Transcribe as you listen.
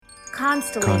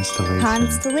Constellation.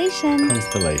 Constellation.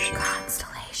 Constellation.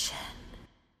 Constellation.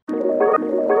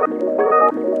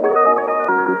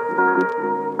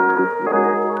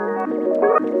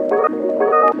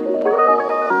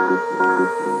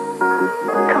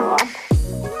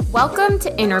 Welcome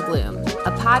to Inner Bloom,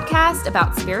 a podcast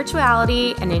about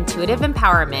spirituality and intuitive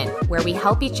empowerment where we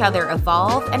help each other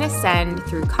evolve and ascend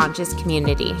through conscious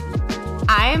community.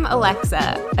 I'm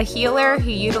Alexa, a healer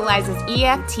who utilizes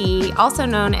EFT, also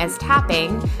known as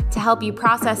tapping, to help you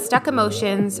process stuck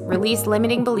emotions, release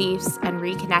limiting beliefs, and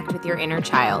reconnect with your inner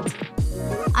child.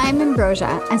 I'm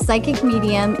Ambrosia, a psychic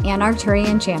medium and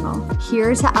Arcturian channel,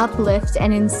 here to uplift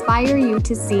and inspire you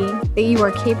to see that you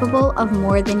are capable of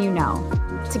more than you know.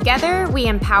 Together, we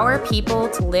empower people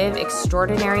to live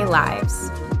extraordinary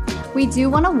lives. We do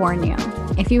want to warn you,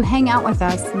 if you hang out with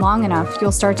us long enough,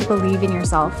 you'll start to believe in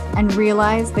yourself and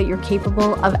realize that you're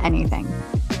capable of anything.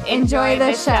 Enjoy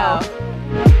the show.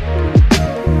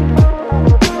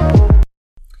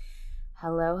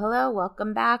 Hello.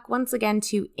 Welcome back once again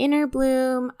to Inner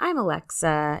Bloom. I'm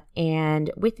Alexa,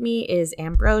 and with me is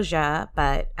Ambrosia,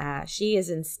 but she is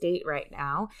in state right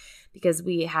now because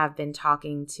we have been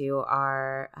talking to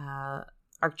our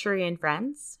Arcturian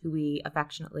friends, who we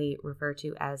affectionately refer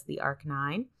to as the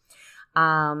Arc9.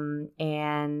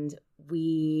 And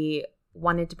we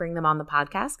wanted to bring them on the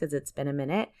podcast because it's been a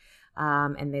minute.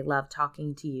 And they love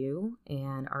talking to you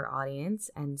and our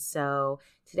audience. And so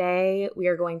today we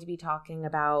are going to be talking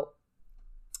about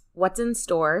what's in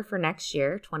store for next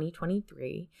year,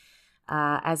 2023,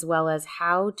 as well as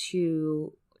how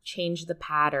to change the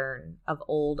pattern of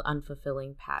old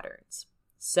unfulfilling patterns.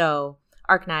 So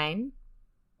Arc9,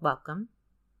 welcome.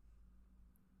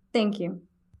 Thank you.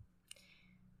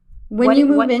 When you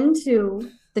move into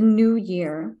the new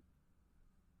year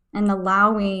and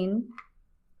allowing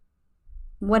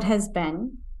what has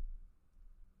been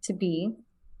to be,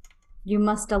 you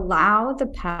must allow the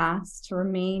past to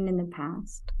remain in the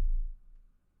past.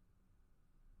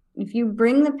 If you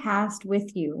bring the past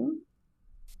with you,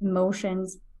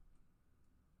 emotions,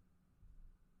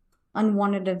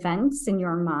 unwanted events in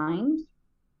your mind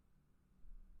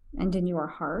and in your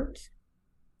heart,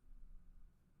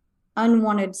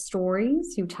 unwanted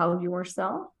stories you tell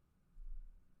yourself,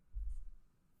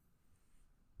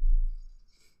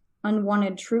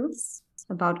 unwanted truths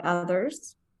about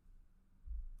others.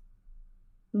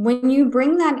 When you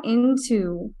bring that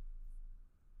into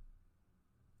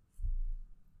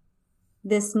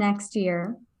this next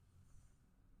year,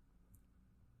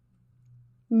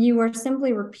 you are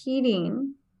simply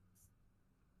repeating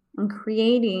and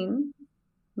creating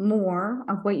more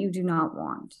of what you do not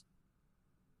want.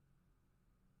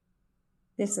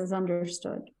 This is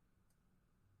understood.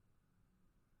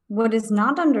 What is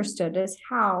not understood is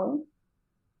how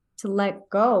to let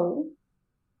go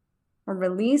or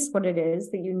release what it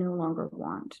is that you no longer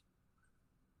want.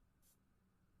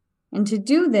 And to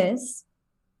do this,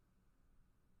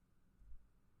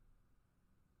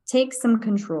 take some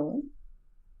control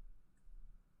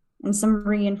and some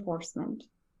reinforcement.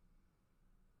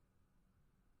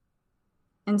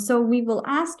 And so we will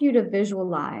ask you to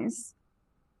visualize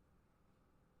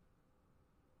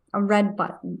a red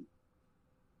button.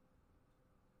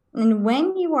 And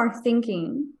when you are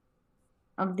thinking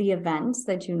of the events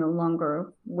that you no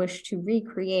longer wish to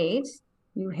recreate,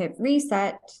 you hit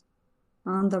reset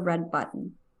on the red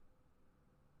button.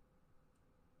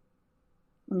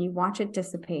 And you watch it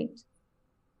dissipate.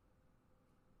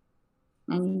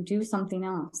 And you do something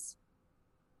else.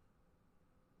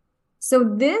 So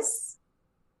this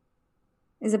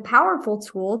is a powerful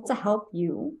tool to help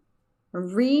you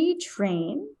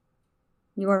retrain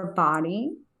your body,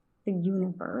 the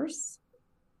universe,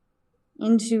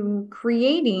 into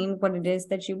creating what it is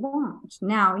that you want.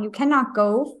 Now, you cannot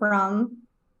go from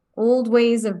old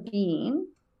ways of being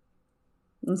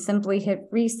and simply hit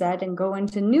reset and go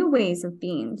into new ways of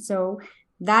being. So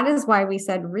that is why we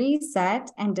said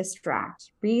reset and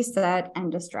distract, reset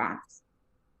and distract.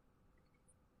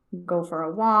 Go for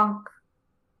a walk.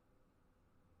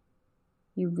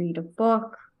 You read a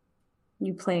book.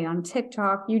 You play on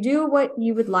TikTok. You do what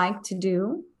you would like to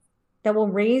do that will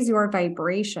raise your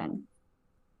vibration.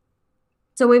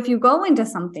 So if you go into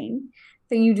something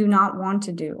that you do not want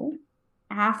to do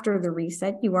after the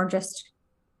reset, you are just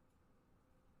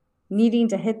needing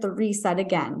to hit the reset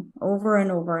again, over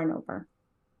and over and over,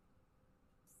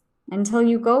 until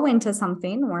you go into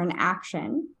something or an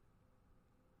action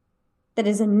that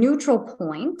is a neutral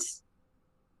point,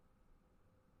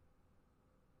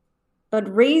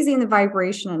 but raising the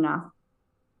vibration enough.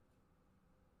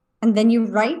 And then you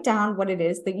write down what it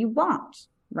is that you want.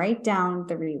 Write down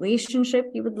the relationship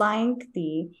you would like,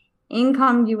 the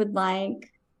income you would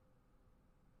like.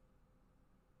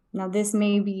 Now, this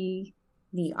may be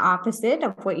the opposite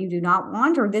of what you do not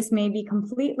want, or this may be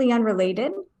completely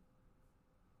unrelated.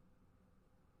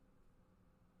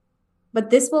 But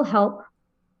this will help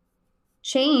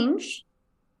change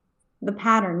the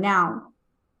pattern. Now,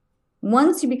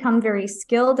 once you become very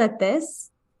skilled at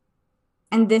this,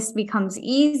 and this becomes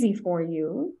easy for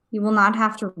you, you will not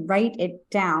have to write it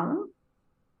down.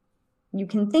 You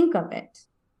can think of it.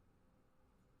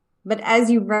 But as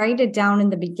you write it down in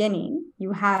the beginning,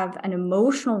 you have an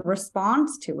emotional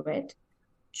response to it,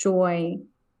 joy,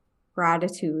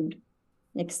 gratitude,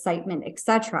 excitement,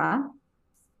 etc.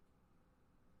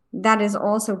 That is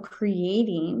also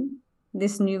creating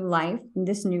this new life,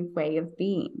 this new way of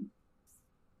being.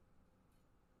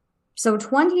 So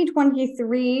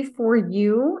 2023 for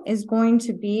you is going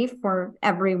to be, for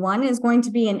everyone, is going to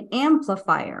be an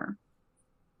amplifier.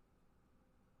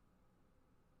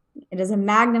 It is a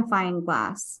magnifying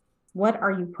glass. What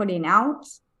are you putting out?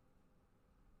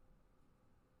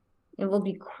 It will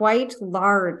be quite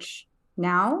large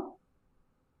now.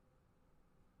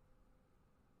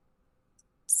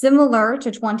 Similar to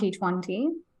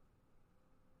 2020,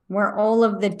 where all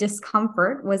of the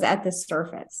discomfort was at the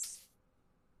surface.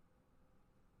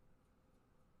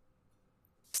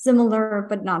 Similar,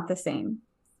 but not the same.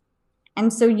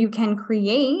 And so you can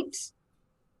create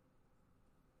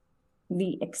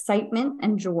the excitement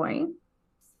and joy,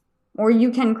 or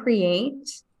you can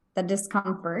create the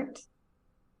discomfort.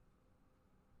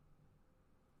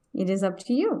 It is up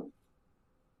to you.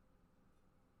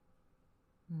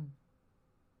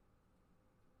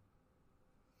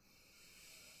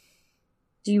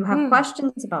 Do you have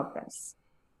questions about this?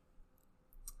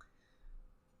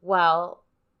 Well,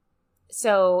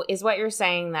 so is what you're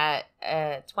saying that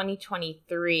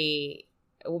 2023,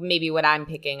 maybe what I'm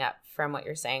picking up from what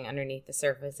you're saying underneath the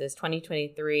surface is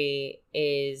 2023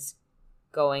 is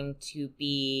going to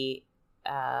be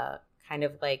kind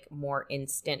of like more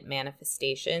instant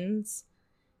manifestations.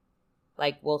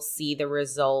 Like we'll see the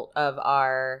result of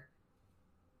our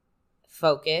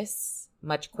focus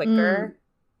much quicker.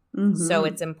 Mm-hmm. So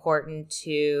it's important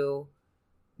to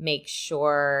make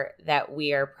sure that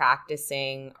we are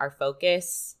practicing our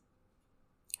focus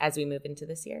as we move into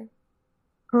this year.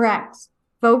 Correct.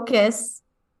 Focus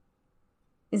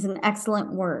is an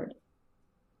excellent word.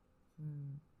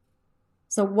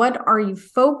 So what are you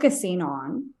focusing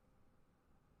on?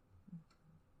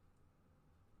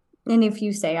 And if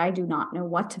you say, I do not know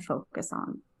what to focus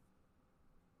on,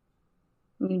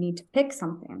 you need to pick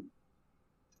something.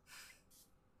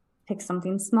 Pick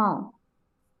something small.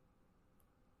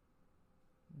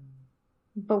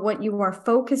 But what you are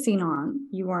focusing on,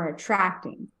 you are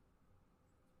attracting.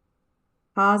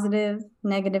 Positive,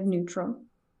 negative, neutral.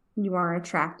 You are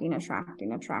attracting.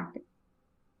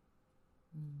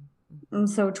 And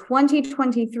so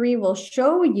 2023 will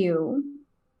show you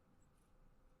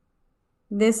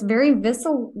this very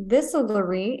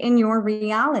viscerally in your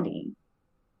reality.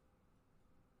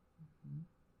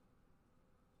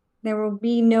 There will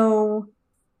be no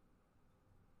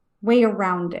way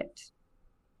around it.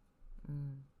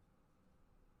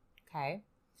 Okay.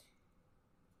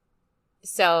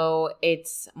 So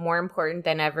it's more important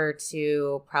than ever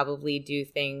to probably do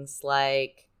things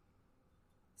like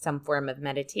some form of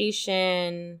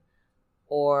meditation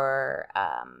or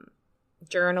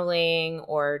journaling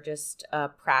or just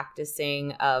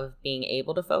practicing of being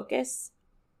able to focus.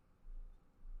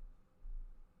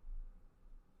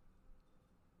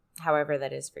 However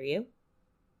that is for you.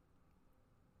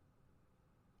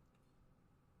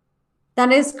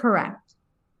 That is correct.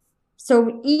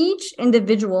 So each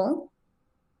individual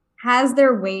has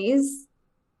their ways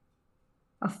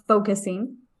of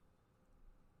focusing,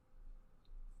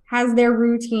 has their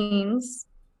routines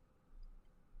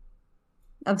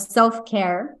of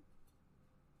self-care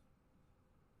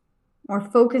or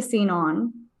focusing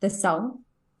on the self,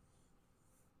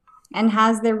 and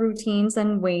has their routines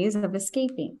and ways of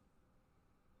escaping.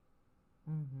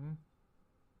 Mm-hmm.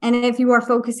 And if you are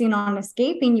focusing on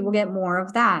escaping, you will get more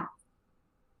of that.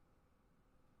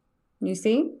 You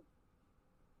see?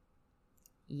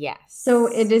 Yes. So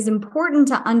it is important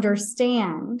to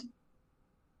understand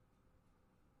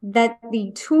that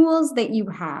the tools that you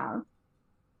have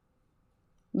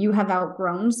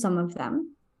outgrown some of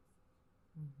them.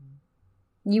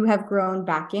 Mm-hmm. You have grown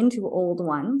back into old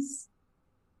ones.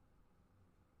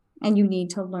 And you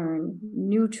need to learn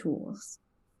new tools.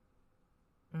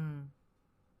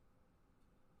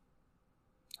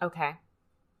 Okay.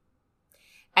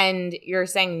 And you're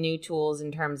saying new tools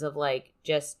in terms of like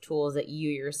just tools that you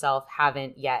yourself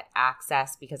haven't yet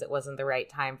accessed because it wasn't the right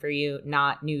time for you,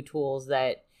 not new tools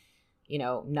that,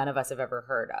 none of us have ever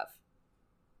heard of.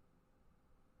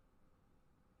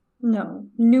 No,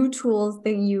 new tools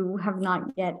that you have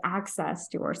not yet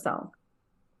accessed yourself.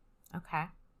 Okay.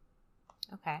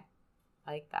 I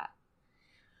like that.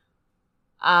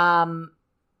 I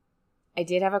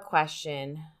did have a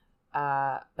question,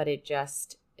 but it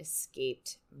just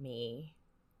escaped me.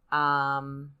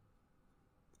 Oh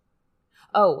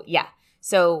yeah.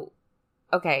 So,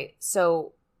 okay.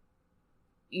 So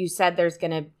you said there's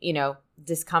going to,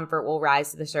 discomfort will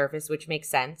rise to the surface, which makes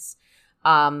sense.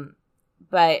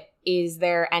 But is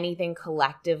there anything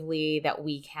collectively that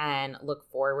we can look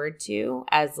forward to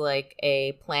as like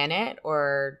a planet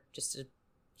or just a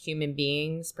human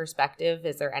being's perspective?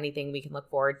 Is there anything we can look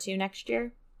forward to next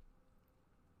year?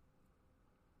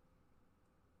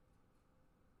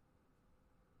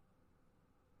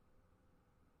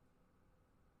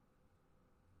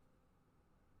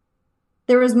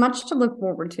 There is much to look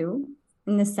forward to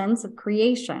in the sense of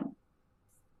creation.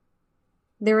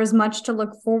 There is much to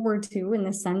look forward to in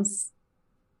the sense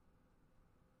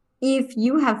if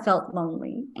you have felt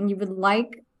lonely and you would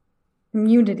like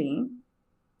community,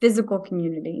 physical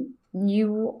community,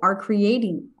 you are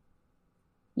creating.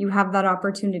 You have that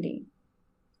opportunity.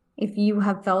 If you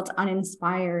have felt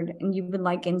uninspired and you would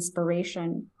like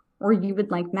inspiration or you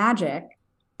would like magic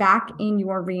back in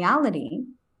your reality,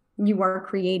 you are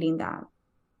creating that.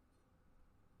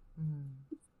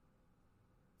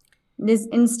 It is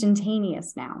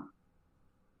instantaneous now.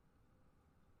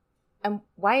 And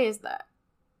why is that?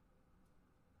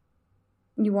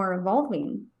 You are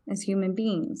evolving as human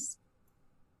beings.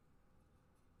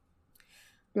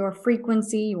 Your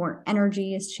frequency, your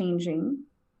energy is changing.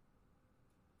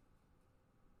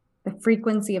 The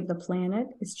frequency of the planet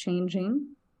is changing.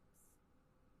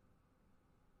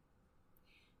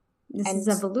 This is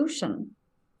evolution.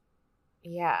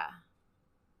 Yeah.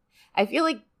 I feel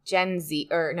like Gen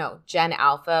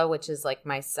Alpha, which is like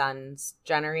my son's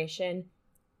generation,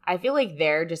 I feel like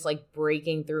they're just like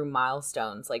breaking through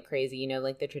milestones like crazy,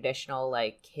 like the traditional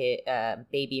like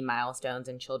baby milestones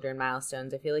and children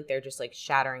milestones. I feel like they're just like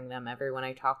shattering them everyone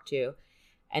I talk to.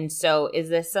 And so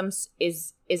is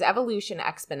evolution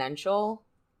exponential?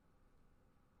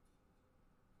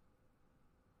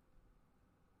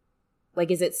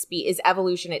 Like is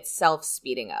evolution itself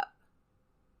speeding up?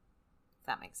 If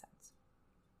that makes sense.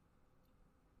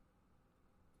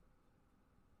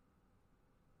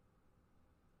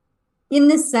 In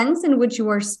the sense in which you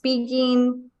are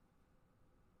speaking,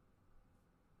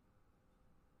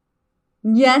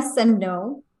 yes and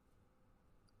no.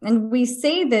 And we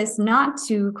say this not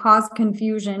to cause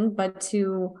confusion, but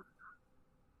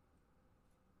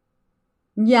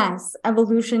yes,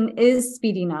 evolution is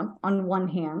speeding up on one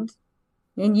hand,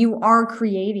 and you are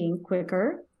creating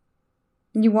quicker.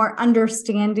 You are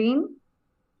understanding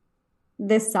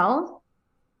the self,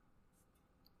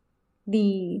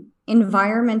 the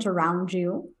environment around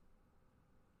you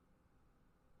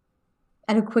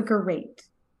at a quicker rate.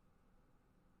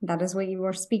 That is what you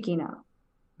are speaking of.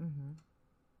 Mm-hmm.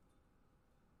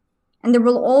 And there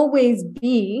will always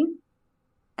be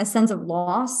a sense of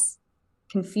loss,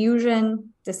 confusion,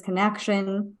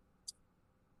 disconnection.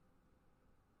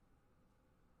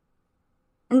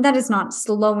 And that is not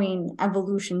slowing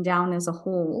evolution down as a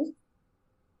whole,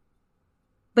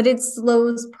 but it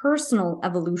slows personal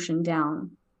evolution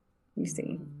down, you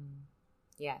see.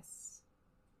 Yes.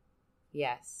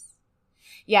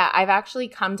 Yeah, I've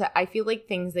actually I feel like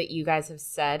things that you guys have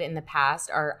said in the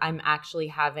past I'm actually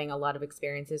having a lot of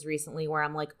experiences recently where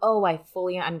I'm like, oh, I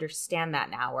fully understand that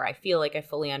now, or I feel like I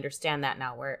fully understand that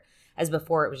now, where as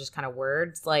before it was just kind of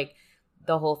words, like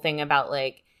the whole thing about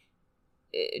like,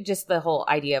 just the whole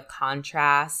idea of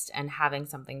contrast and having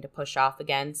something to push off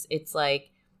against. It's like,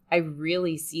 I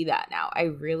really see that now. I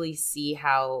really see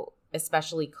how,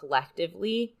 especially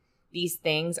collectively, these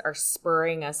things are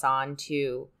spurring us on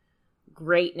to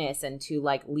greatness and to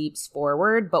like leaps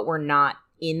forward, but we're not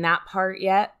in that part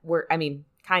yet.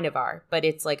 Kind of are, but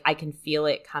it's like I can feel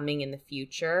it coming in the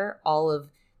future. All of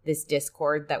this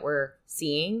discord that we're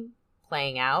seeing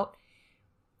playing out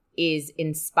is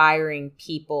inspiring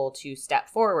people to step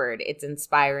forward. It's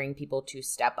inspiring people to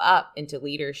step up into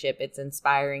leadership. It's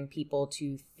inspiring people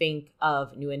to think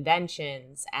of new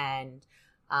inventions and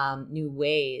new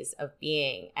ways of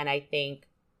being. And I think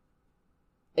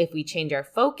if we change our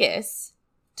focus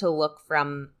to look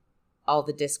from all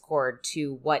the discord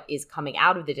to what is coming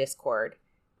out of the discord,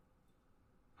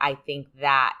 I think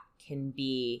that can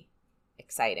be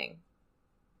exciting.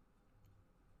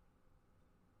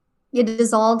 It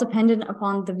is all dependent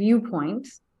upon the viewpoint.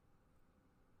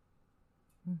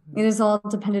 Mm-hmm. It is all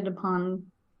dependent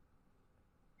upon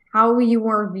how you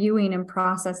are viewing and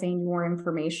processing your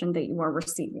information that you are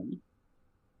receiving.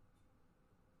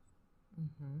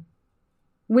 Mm-hmm.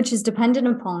 Which is dependent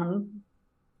upon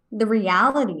the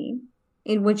reality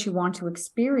in which you want to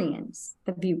experience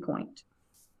the viewpoint.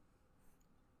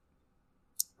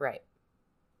 Right.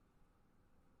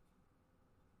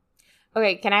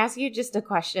 Okay, can I ask you just a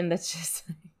question that's just,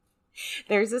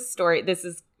 there's a story, this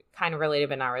is kind of related,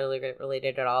 but not really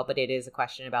related at all, but it is a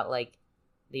question about like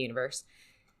the universe.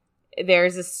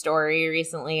 There's a story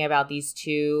recently about these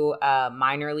two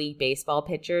minor league baseball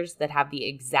pitchers that have the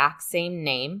exact same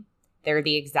name. They're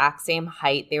the exact same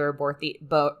height. They were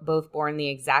both born the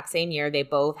exact same year. They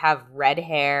both have red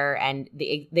hair and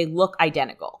they look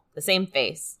identical, the same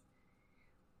face.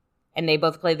 And they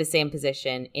both play the same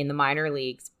position in the minor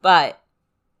leagues, but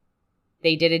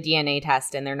they did a DNA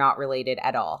test and they're not related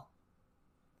at all.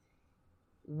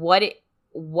 What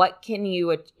is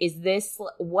this?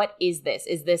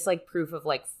 Is this like proof of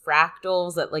like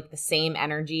fractals that like the same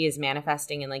energy is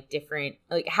manifesting in like different,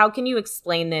 like how can you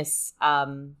explain this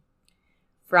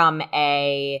from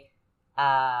a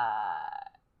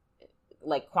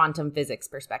like quantum physics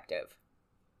perspective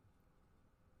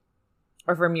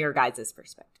or from your guys'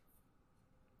 perspective?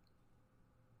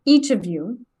 Each of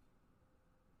you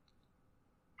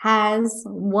has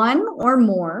one or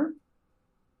more,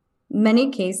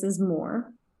 many cases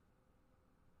more,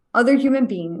 other human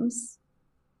beings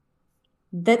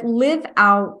that live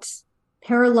out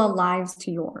parallel lives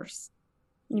to yours.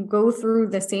 You go through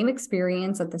the same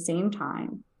experience at the same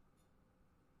time.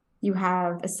 You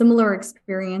have a similar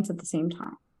experience at the same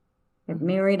time. You get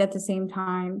married at the same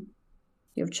time.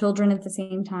 You have children at the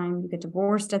same time. You get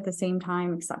divorced at the same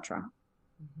time, etc.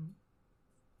 Mm-hmm.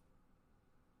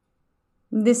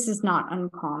 This is not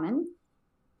uncommon.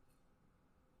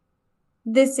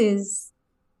 This is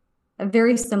a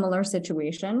very similar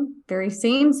situation, very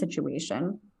same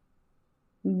situation.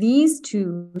 These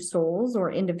two souls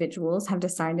or individuals have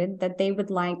decided that they would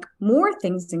like more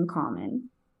things in common,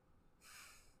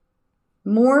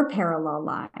 more parallel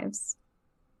lives,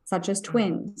 such as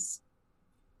twins.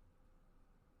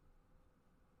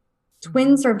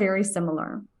 Twins are very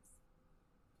similar.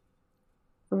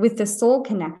 With the soul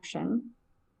connection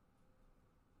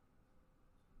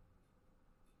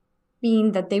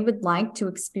being that they would like to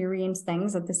experience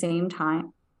things at the same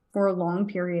time for a long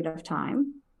period of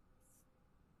time.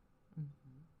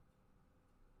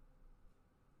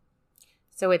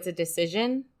 So it's a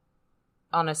decision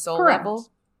on a soul Correct. level?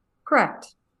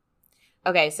 Correct.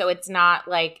 Okay, so it's not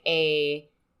like a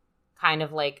kind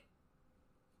of like,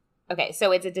 okay,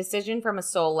 so it's a decision from a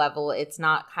soul level. It's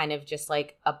not kind of just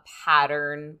like a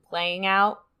pattern playing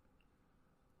out.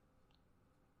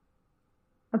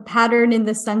 A pattern in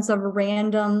the sense of a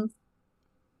random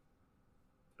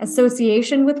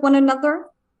association with one another?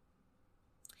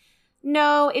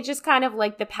 No, it's just kind of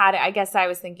like the pattern. I guess I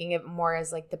was thinking of more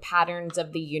as like the patterns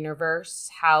of the universe.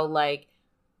 How like,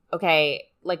 okay,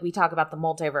 like we talk about the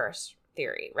multiverse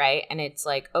theory, right? And it's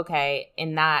like, okay,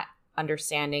 in that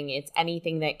understanding, it's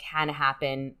anything that can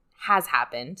happen has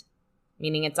happened,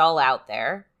 meaning it's all out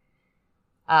there.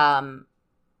 And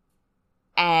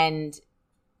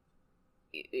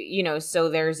you know, so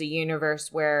there's a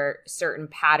universe where certain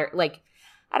pattern, like,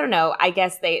 I don't know, I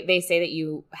guess they say that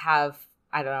you have,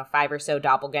 I don't know, 5 or so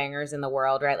doppelgangers in the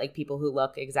world, right? Like people who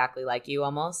look exactly like you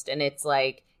almost. And it's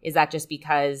like, is that just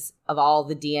because of all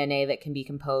the DNA that can be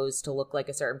composed to look like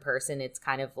a certain person? It's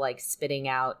kind of like spitting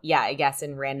out, yeah, I guess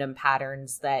in random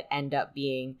patterns that end up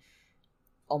being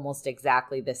almost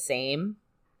exactly the same.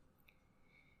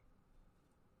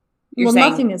 Well,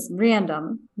 nothing is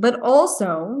random, but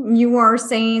also you are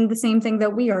saying the same thing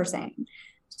that we are saying.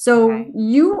 So okay.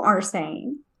 You are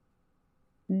saying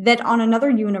that on another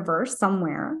universe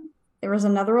somewhere, there was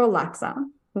another Alexa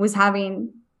who was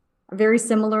having a very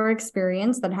similar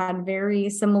experience that had very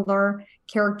similar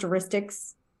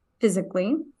characteristics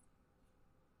physically.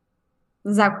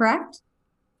 Is that correct?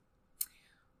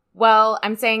 Well,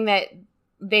 I'm saying that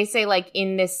they say like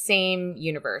in this same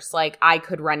universe, like I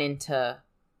could run into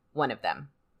one of them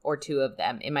or two of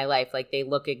them in my life. Like they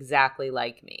look exactly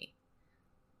like me.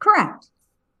 Correct.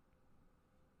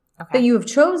 Okay. But you have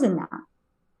chosen that.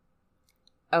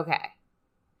 Okay.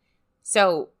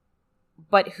 So,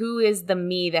 but who is the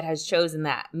me that has chosen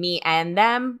that? Me and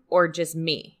them, or just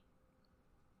me?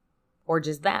 Or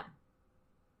just them?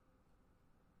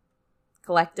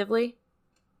 Collectively?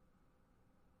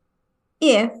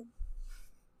 If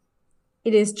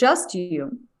it is just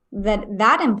you,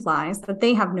 that implies that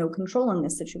they have no control in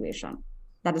this situation.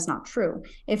 that is not true.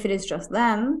 If it is just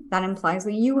them, that implies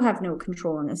that you have no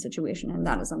control in the situation, and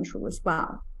that is untrue as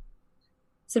well.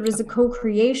 So it is a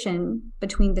co-creation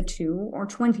between the 2 or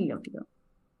 20 of you.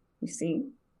 You see?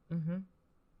 Mm-hmm.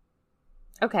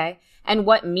 Okay. And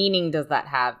what meaning does that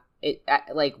have? It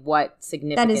like what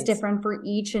significance? That is different for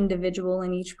each individual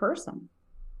and each person.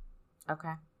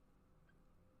 Okay.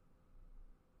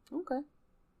 Okay.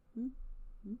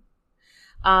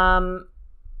 Mm-hmm.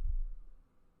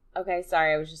 Okay,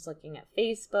 sorry, I was just looking at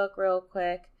Facebook real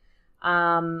quick.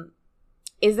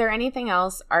 Is there anything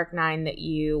else, Arc9, that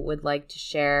you would like to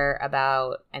share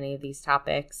about any of these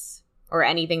topics, or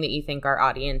anything that you think our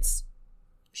audience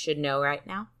should know right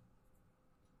now?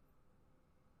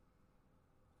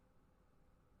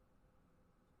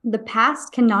 The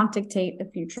past cannot dictate the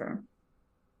future.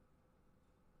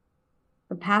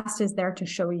 The past is there to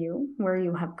show you where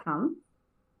you have come,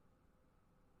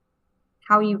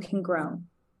 how you can grow.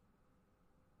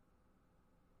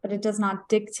 But it does not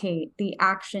dictate the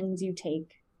actions you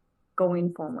take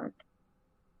going forward.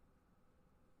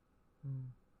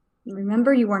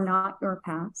 Remember, you are not your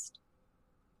past.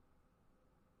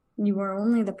 You are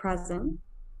only the present.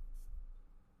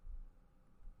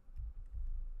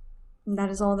 And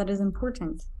that is all that is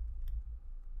important.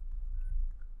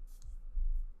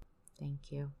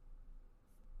 Thank you.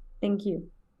 Thank you.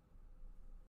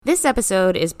 This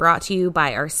episode is brought to you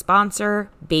by our sponsor,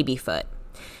 Babyfoot.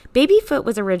 Babyfoot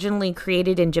was originally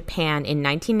created in Japan in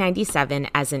 1997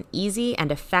 as an easy and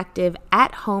effective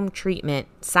at-home treatment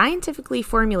scientifically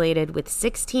formulated with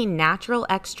 16 natural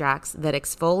extracts that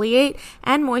exfoliate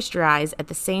and moisturize at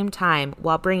the same time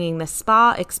while bringing the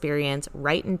spa experience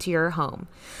right into your home.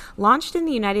 Launched in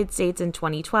the United States in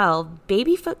 2012,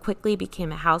 Babyfoot quickly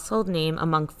became a household name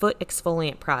among foot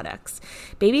exfoliant products.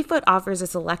 Babyfoot offers a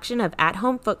selection of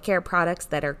at-home foot care products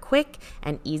that are quick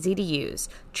and easy to use.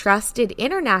 Trusted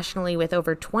internationally with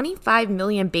over 25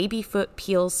 million baby foot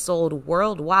peels sold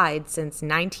worldwide since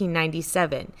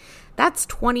 1997. That's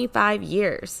 25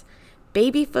 years.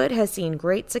 Babyfoot has seen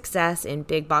great success in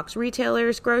big box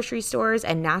retailers, grocery stores,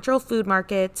 and natural food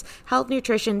markets, health,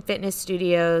 nutrition, fitness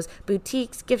studios,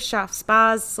 boutiques, gift shops,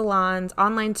 spas, salons,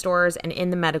 online stores, and in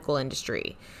the medical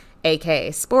industry, aka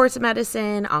sports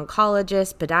medicine,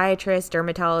 oncologists, podiatrists,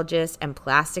 dermatologists, and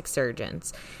plastic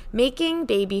surgeons, making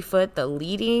Babyfoot the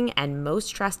leading and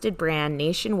most trusted brand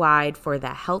nationwide for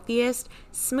the healthiest,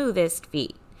 smoothest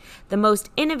feet. The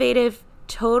most innovative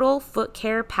total foot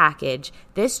care package,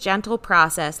 this gentle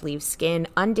process leaves skin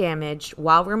undamaged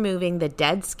while removing the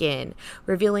dead skin,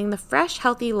 revealing the fresh,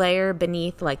 healthy layer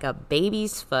beneath like a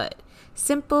baby's foot.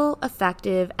 Simple,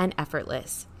 effective, and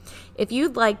effortless. If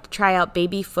you'd like to try out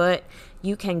Babyfoot,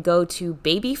 you can go to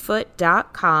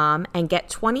babyfoot.com and get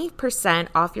 20%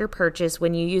 off your purchase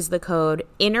when you use the code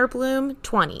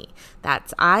INNERBLOOM20.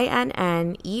 That's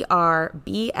INNERBLOOM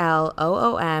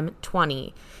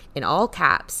 20 in all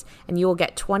caps, and you will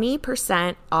get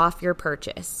 20% off your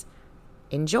purchase.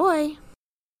 Enjoy!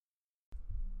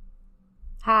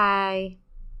 Hi.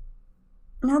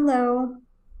 Hello.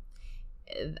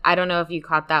 I don't know if you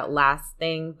caught that last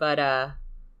thing, but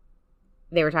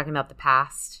they were talking about the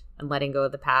past and letting go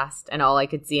of the past, and all I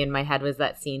could see in my head was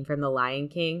that scene from The Lion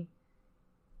King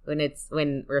when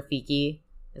Rafiki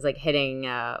is like hitting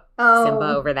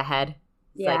Simba over the head.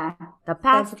 It's like, the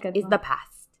past is the past.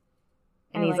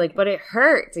 And he's like, but it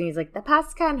hurts. And he's like, the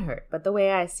past can hurt. But the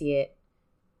way I see it,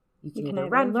 you can either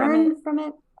run from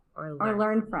it or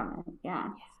learn from it. Yeah.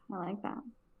 I like that.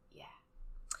 Yeah.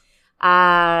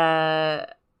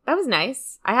 That was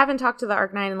nice. I haven't talked to the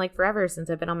Arc9 in like forever since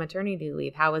I've been on maternity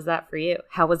leave. How was that for you?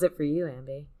 How was it for you,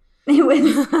 Ambi?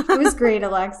 It was great,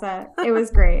 Alexa. It was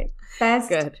great.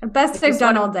 Best I've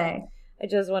done all day. I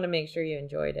just want to make sure you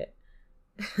enjoyed it.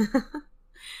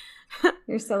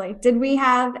 You're silly. Did we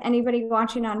have anybody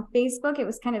watching on Facebook? It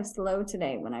was kind of slow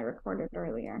today when I recorded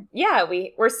earlier. Yeah,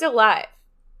 we're still live.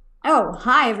 Oh,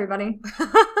 hi, everybody.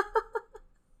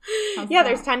 Yeah,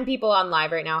 there's 10 people on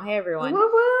live right now. Hey, everyone.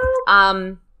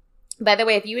 Woo-woo. By the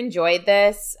way, if you enjoyed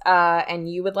this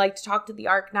and you would like to talk to the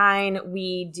Arc9,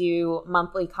 we do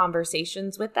monthly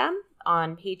conversations with them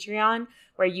on Patreon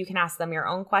where you can ask them your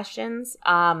own questions.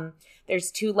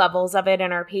 There's 2 levels of it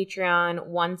in our Patreon.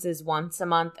 One is once a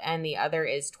month and the other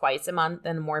is twice a month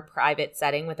in a more private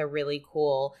setting with a really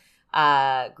cool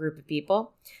group of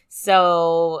people.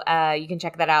 So you can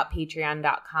check that out,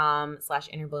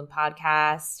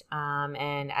 patreon.com/InnerBloomPodcast.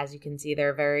 And as you can see,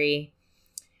 they're very,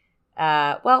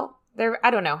 I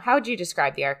don't know. How would you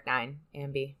describe the Arc9,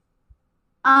 Ambi?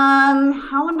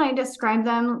 How would I describe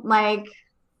them? Like,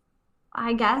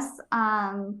 I guess,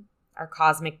 our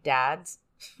cosmic dads.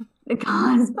 The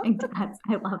cosmic dads.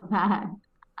 I love that.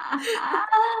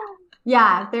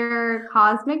 Yeah, they're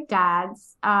cosmic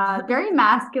dads. Very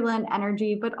masculine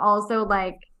energy, but also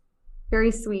like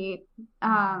very sweet.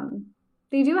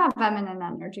 They do have feminine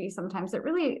energy sometimes. It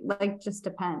really like just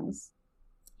depends.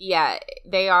 Yeah,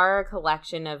 they are a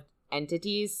collection of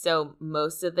entities, so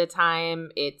most of the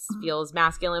time it feels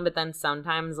masculine, but then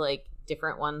sometimes like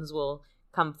different ones will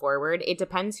come forward. It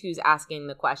depends who's asking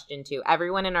the question too.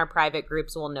 Everyone in our private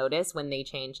groups will notice when they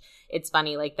change. It's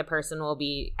funny, like the person will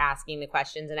be asking the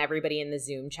questions and everybody in the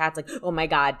Zoom chat's like, oh my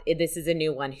God, this is a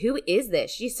new one. Who is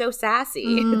this? She's so sassy.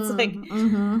 It's like,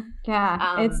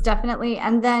 yeah, it's definitely.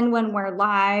 And then when we're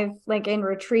live, like in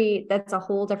retreat, that's a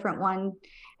whole different one.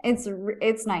 It's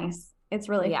nice. It's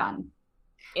really fun.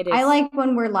 It is. I like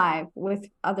when we're live with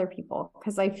other people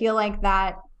because I feel like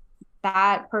that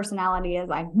personality is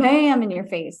like bam in your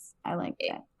face. I like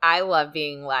it. I love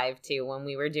being live too. When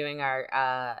we were doing our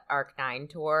Arc9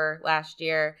 tour last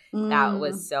year, that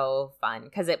was so fun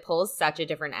because it pulls such a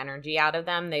different energy out of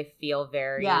them. They feel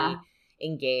very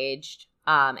engaged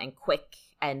and quick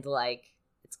and like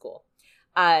it's cool.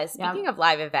 Speaking of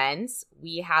live events,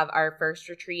 we have our first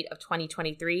retreat of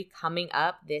 2023 coming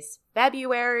up this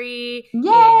February.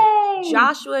 Yay! In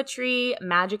Joshua Tree,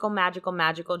 magical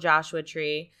Joshua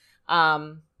Tree.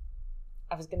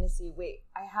 I was gonna see. Wait,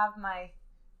 I have my.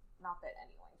 Not that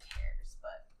anyone cares,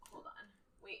 but hold on.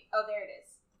 Wait. Oh, there it is.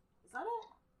 Is that it?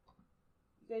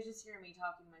 You guys just hear me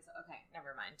talking to myself. Okay,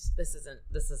 never mind. This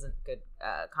isn't good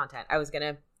content. I was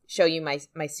gonna show you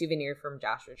my souvenir from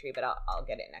Joshua Tree, but I'll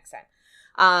get it next time.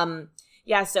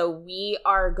 Yeah, so we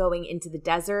are going into the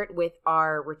desert with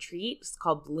our retreat. It's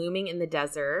called Blooming in the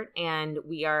Desert, and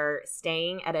we are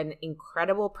staying at an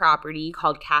incredible property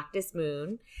called Cactus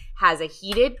Moon. Has a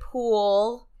heated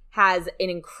pool, has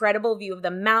an incredible view of the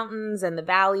mountains and the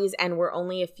valleys, and we're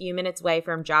only a few minutes away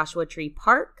from Joshua Tree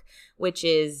Park, which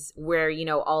is where, you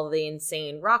know, all the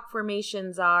insane rock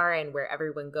formations are and where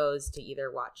everyone goes to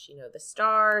either watch, you know, the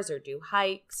stars or do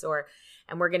hikes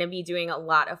and we're going to be doing a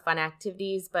lot of fun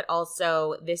activities, but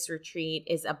also this retreat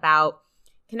is about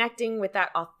connecting with that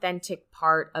authentic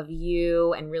part of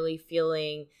you and really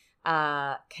feeling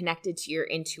connected to your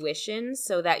intuition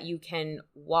so that you can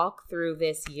walk through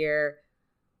this year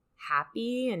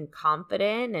happy and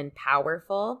confident and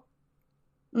powerful.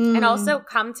 And also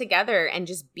come together and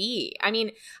just be. I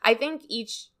mean, I think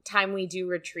each time we do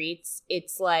retreats,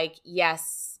 it's like,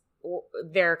 yes,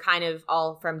 they're kind of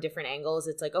all from different angles.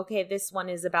 It's like, okay, this one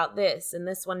is about this and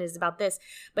this one is about this.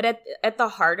 But at the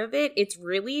heart of it, it's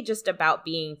really just about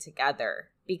being together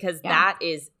because that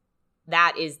is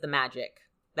the magic.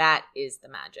 That is the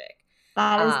magic.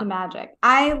 That is the magic.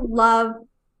 I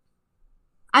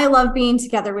love being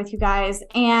together with you guys.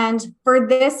 And for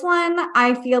this one,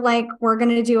 I feel like we're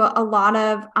going to do a lot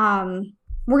of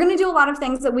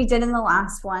things that we did in the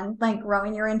last one, like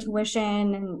growing your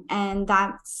intuition and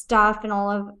that stuff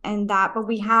and that. But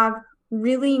we have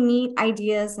really neat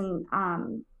ideas and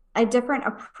a different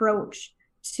approach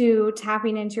to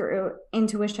tapping into your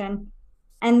intuition.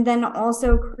 And then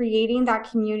also creating that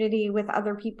community with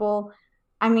other people.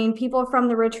 I mean, people from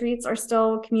the retreats are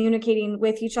still communicating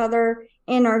with each other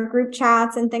in our group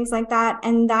chats and things like that.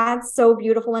 And that's so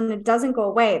beautiful. And it doesn't go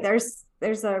away.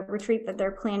 There's a retreat that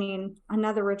they're planning,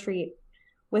 another retreat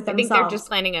with themselves. I think they're just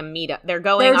planning a meetup. They're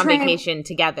going on vacation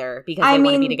together because they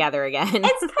want to be together again.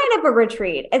 It's kind of a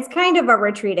retreat. It's kind of a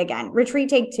retreat again. Retreat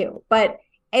take 2. But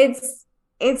it's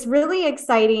really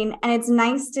exciting. And it's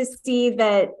nice to see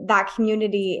that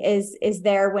community is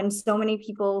there when so many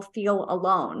people feel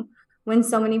alone, when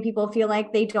so many people feel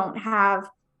like they don't have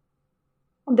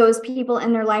those people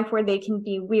in their life where they can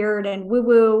be weird and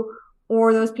woo-woo,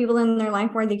 or those people in their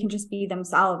life where they can just be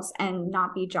themselves and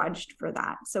not be judged for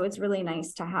that. So it's really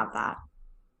nice to have that.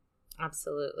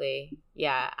 Absolutely.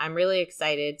 Yeah, I'm really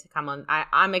excited to come on.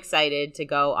 I'm excited to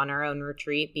go on our own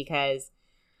retreat because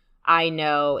I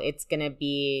know it's going to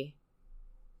be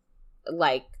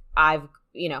like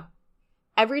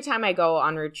every time I go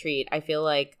on retreat, I feel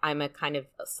like I'm a kind of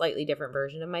a slightly different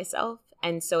version of myself.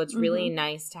 And so it's really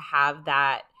nice to have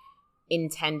that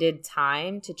intended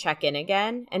time to check in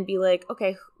again and be like,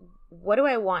 okay, what do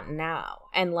I want now?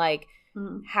 And like,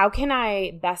 how can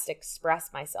I best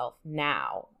express myself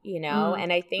now? You know?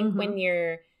 And I think when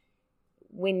you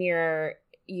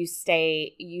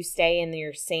stay in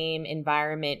your same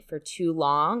environment for too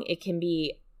long, it can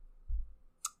be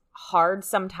hard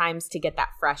sometimes to get that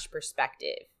fresh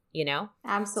perspective, you know?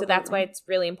 Absolutely. So that's why it's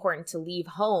really important to leave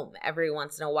home every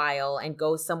once in a while and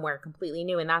go somewhere completely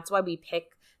new. And that's why we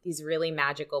pick these really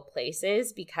magical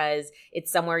places, because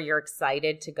it's somewhere you're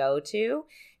excited to go to.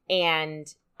 And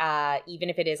even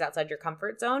if it is outside your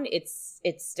comfort zone, it's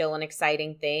still an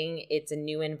exciting thing. It's a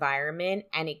new environment,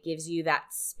 and it gives you that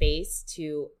space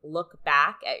to look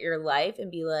back at your life and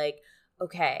be like,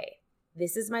 okay,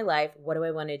 this is my life. What do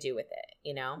I want to do with it?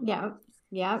 You know? Yeah.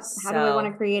 Yeah. How do I want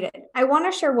to create it? I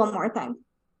want to share one more thing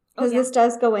because this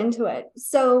does go into it.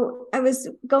 So I was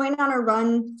going on a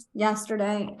run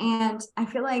yesterday, and I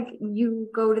feel like you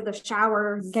go to the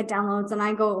shower, get downloads, and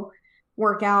I go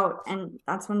work out, and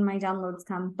that's when my downloads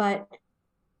come. But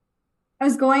I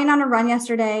was going on a run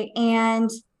yesterday, and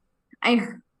I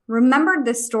remembered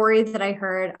this story that I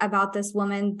heard about this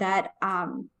woman that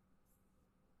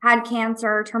had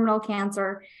cancer, terminal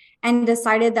cancer, and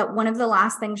decided that one of the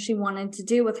last things she wanted to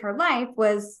do with her life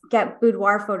was get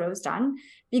boudoir photos done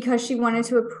because she wanted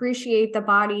to appreciate the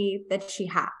body that she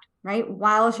had, right?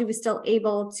 While she was still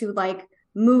able to like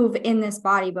move in this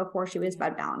body before she was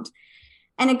bedbound.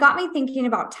 And it got me thinking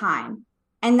about time.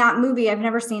 And that movie, I've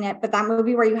never seen it, but that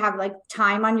movie where you have like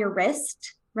time on your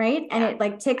wrist, right? And it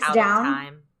like ticks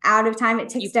down. Out of time. It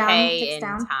ticks down. Ticks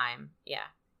down. Time. Yeah.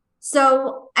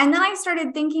 So, and then I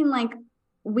started thinking like,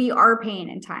 we are paying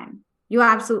in time. You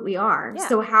absolutely are. Yeah.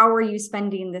 So how are you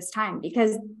spending this time?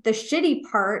 Because the shitty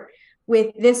part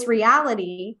with this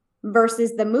reality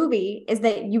versus the movie is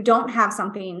that you don't have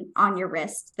something on your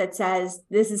wrist that says,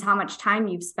 this is how much time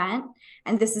you've spent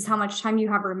and this is how much time you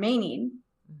have remaining.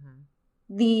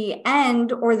 Mm-hmm. The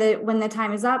end or when the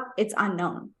time is up, it's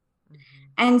unknown. Mm-hmm.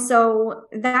 And so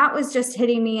that was just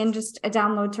hitting me and just a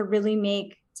download to really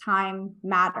make time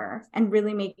matter and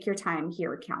really make your time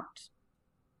here count.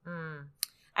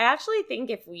 I actually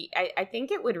think I think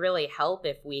it would really help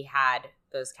if we had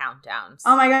those countdowns.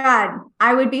 Oh my God.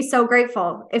 I would be so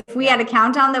grateful if we had a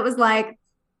countdown that was like,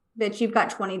 bitch, you've got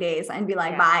 20 days. I'd be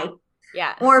like, bye.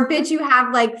 Yeah. Or bitch, you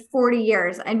have like 40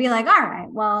 years. I'd be like, all right,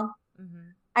 well,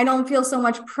 I don't feel so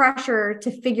much pressure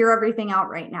to figure everything out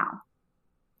right now.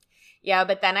 Yeah,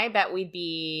 but then I bet we'd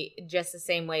be just the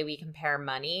same way we compare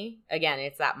money. Again,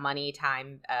 it's that money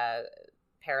time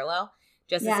parallel.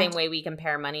 Just the same way we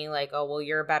compare money, like, oh, well,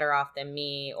 you're better off than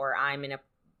me, or I'm in a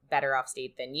better off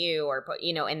state than you, or,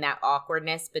 in that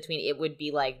awkwardness between, it would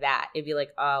be like that. It'd be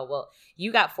like, oh, well,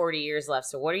 you got 40 years left,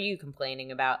 so what are you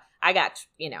complaining about? I got,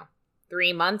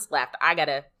 3 months left. I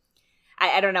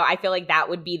don't know. I feel like that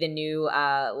would be the new,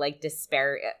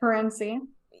 disparity. Currency.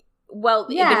 Well,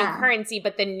 the new currency,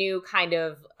 but the new kind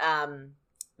of,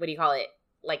 what do you call it?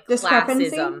 Like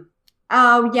classism.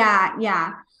 Oh,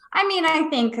 yeah. I mean, I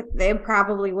think they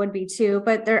probably would be too,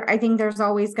 but I think there's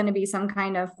always going to be some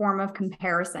kind of form of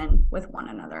comparison with one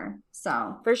another.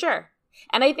 So for sure.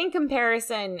 And I think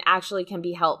comparison actually can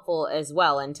be helpful as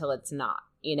well until it's not,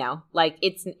 like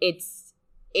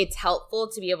it's helpful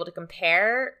to be able to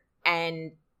compare,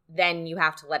 and then you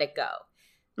have to let it go.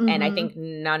 Mm-hmm. And I think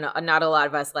not a lot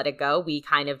of us let it go. We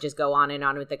kind of just go on and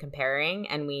on with the comparing,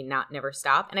 and we never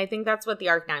stop. And I think that's what the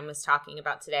Arc9 was talking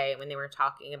about today when they were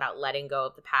talking about letting go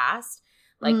of the past.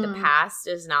 Like the past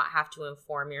does not have to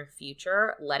inform your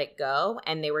future. Let it go.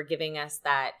 And they were giving us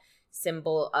that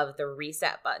symbol of the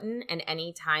reset button. And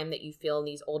any time that you feel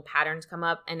these old patterns come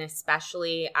up, and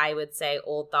especially I would say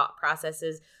old thought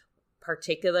processes,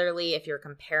 particularly if you're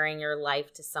comparing your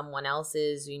life to someone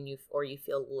else's or you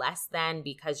feel less than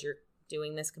because you're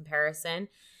doing this comparison,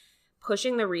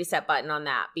 pushing the reset button on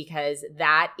that, because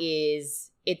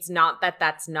it's not that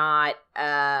that's not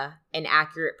an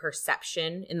accurate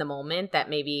perception in the moment,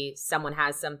 that maybe someone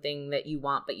has something that you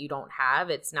want but you don't have.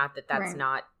 It's not that that's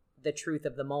not the truth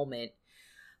of the moment.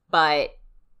 But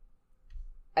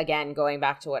again, going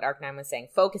back to what Arc9 was saying,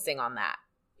 focusing on that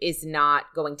is not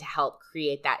going to help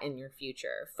create that in your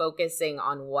future. Focusing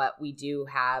on what we do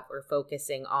have, or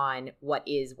focusing on what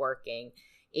is working,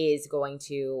 is going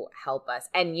to help us.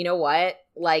 And you know what?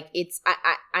 Like,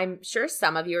 I'm sure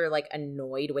some of you are like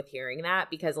annoyed with hearing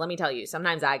that, because let me tell you,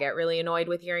 sometimes I get really annoyed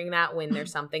with hearing that when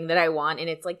there's something that I want, and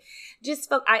it's like,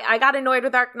 I got annoyed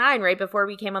with Arc9 right before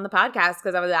we came on the podcast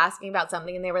because I was asking about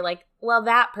something, and they were like, well,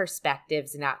 that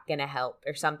perspective's not going to help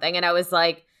or something. And I was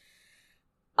like,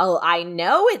 oh, I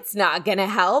know it's not going to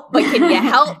help, but can you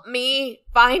help me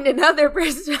find another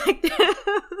perspective?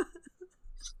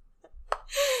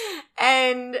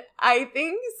 And I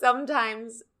think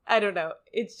sometimes, I don't know,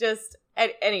 it's just,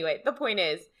 anyway, the point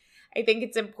is, I think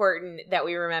it's important that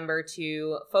we remember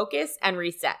to focus and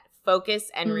reset.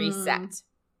 Focus and reset.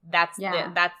 That's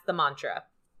the mantra.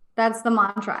 That's the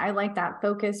mantra. I like that.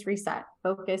 Focus, reset.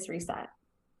 Focus, reset.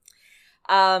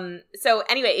 So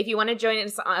anyway, if you want to join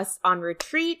us on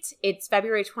retreat, it's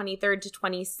February 23rd to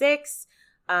 26th,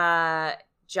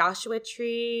 Joshua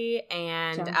Tree,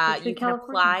 and you can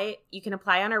apply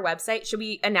on our website. Should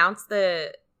we announce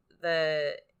the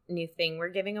new thing we're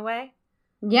giving away?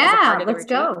 Yeah, let's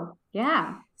go.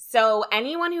 Yeah. So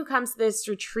anyone who comes to this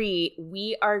retreat,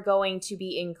 we are going to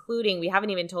be including, we haven't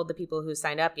even told the people who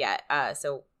signed up yet,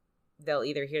 so they'll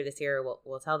either hear this here or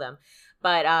we'll tell them.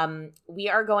 But we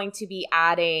are going to be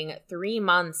adding 3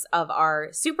 months of our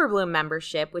Super Bloom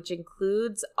membership, which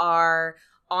includes our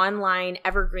online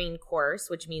evergreen course,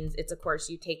 which means it's a course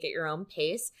you take at your own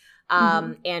pace.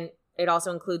 And it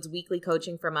also includes weekly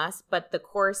coaching from us. But the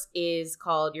course is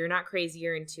called You're Not Crazy,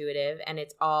 You're Intuitive. And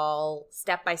it's all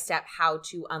step-by-step how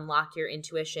to unlock your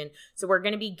intuition. So we're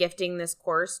going to be gifting this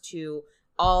course to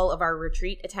all of our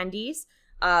retreat attendees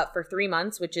for 3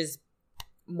 months, which is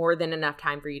more than enough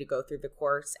time for you to go through the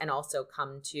course and also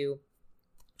come to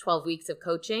 12 weeks of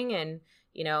coaching and,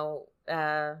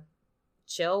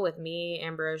 chill with me,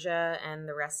 Ambrosia, and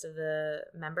the rest of the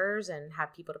members and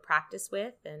have people to practice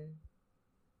with. And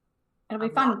it'll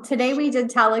be fun. Today we did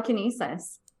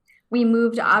telekinesis. We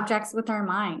moved objects with our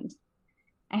mind.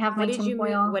 I have my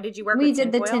tinfoil. What did you work with? We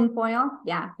did the tinfoil.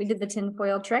 Yeah, we did the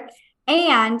tinfoil trick.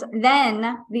 And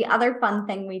then the other fun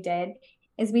thing we did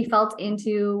is we felt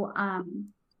into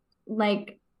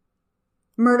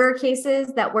murder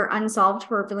cases that were unsolved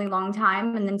for a really long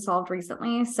time and then solved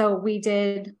recently. So we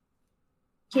did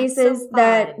cases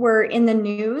that were in the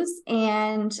news,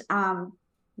 and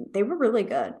they were really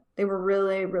good. They were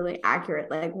really, really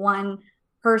accurate. Like one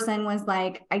person was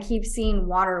like, I keep seeing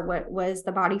water. What was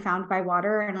the body found by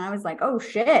water? And I was like, oh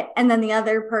shit. And then the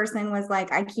other person was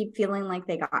like, I keep feeling like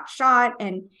they got shot.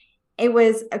 And it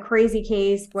was a crazy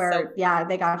case where,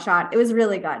 they got shot. It was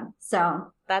really good.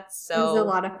 So it was a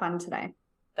lot of fun today.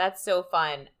 That's so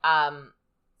fun.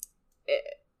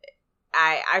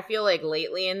 I feel like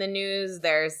lately in the news,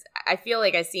 I feel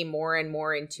like I see more and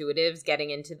more intuitives getting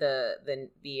into the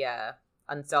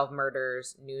unsolved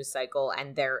murders news cycle,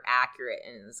 and they're accurate,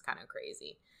 and it's kind of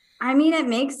crazy. I mean, it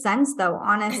makes sense though,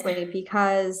 honestly,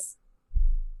 because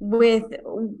why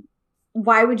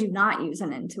would you not use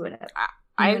an intuitive?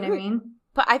 I know what I mean?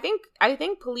 But I think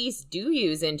police do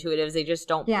use intuitives. They just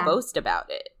don't boast about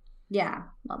it. Yeah.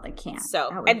 Well, they can't.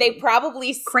 So, and they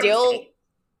probably still,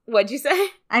 what'd you say?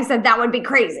 I said that would be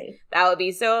crazy. That would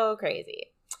be so crazy.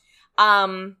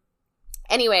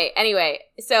 Anyway,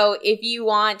 so if you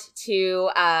want to,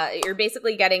 you're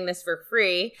basically getting this for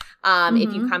free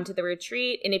if you come to the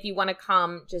retreat. And if you want to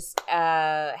come just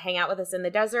hang out with us in the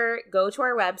desert, go to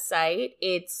our website.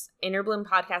 It's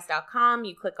innerbloom.podcast.com.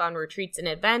 You click on retreats and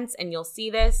events and you'll see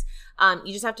this.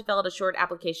 You just have to fill out a short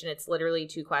application. It's literally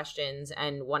 2 questions.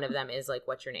 And one of them is like,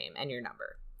 what's your name and your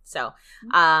number? So,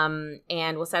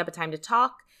 and we'll set up a time to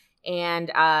talk.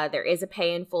 And there is a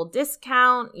pay in full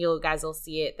discount. You guys will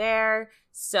see it there.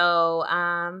 So,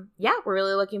 we're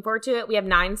really looking forward to it. We have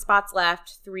 9 spots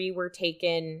left. 3 were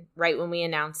taken right when we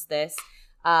announced this.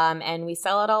 And we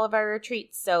sell out all of our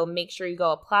retreats. So make sure you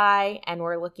go apply. And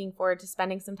we're looking forward to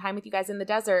spending some time with you guys in the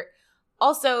desert.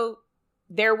 Also,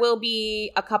 there will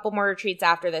be a couple more retreats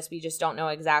after this. We just don't know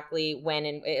exactly when,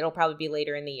 and it'll probably be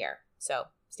later in the year. So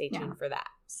stay tuned for that.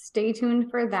 Stay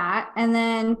tuned for that. And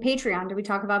then Patreon. Did we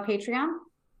talk about Patreon?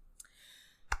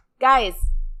 Guys,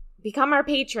 become our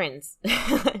patrons.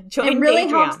 Join It really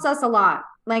Patreon. helps us a lot.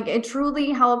 Like, it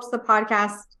truly helps the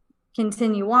podcast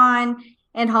continue on.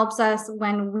 It helps us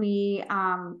when we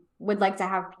would like to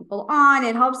have people on.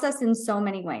 It helps us in so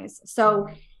many ways. So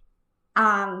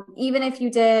even if you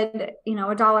did,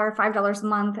 $1, $5 a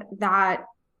month, that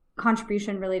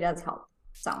contribution really does help.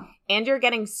 So, and you're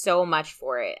getting so much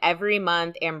for it. Every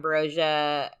month,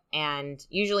 Ambrosia and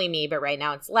usually me, but right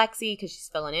now it's Lexi because she's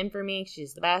filling in for me.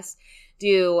 She's the best.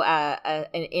 Do an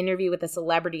interview with a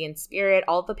celebrity in spirit.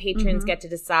 All the patrons get to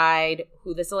decide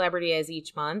who the celebrity is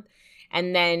each month.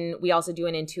 And then we also do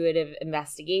an intuitive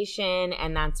investigation.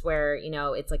 And that's where,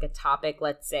 it's like a topic,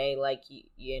 let's say like,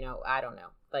 I don't know,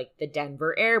 like the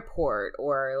Denver airport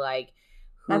or like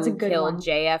who killed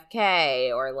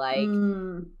JFK or like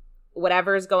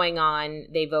whatever's going on,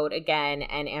 they vote again,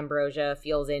 and Ambrosia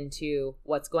feels into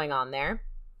what's going on there.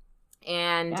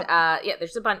 And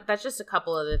there's a bunch. That's just a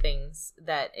couple of the things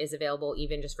that is available,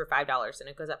 even just for $5, and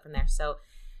it goes up from there. So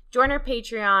join our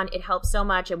Patreon. It helps so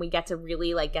much, and we get to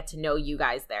really get to know you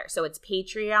guys there. So it's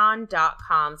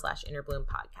patreon.com/innerbloom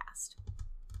podcast.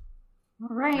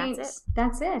 All right.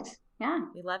 That's it. Yeah.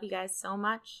 We love you guys so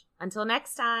much. Until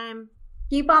next time.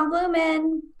 Keep on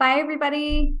blooming. Bye,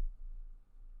 everybody.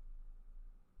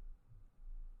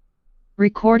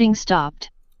 Recording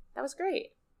stopped. That was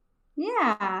great.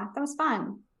 Yeah, that was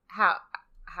fun. How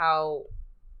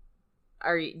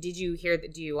are you? Did you hear?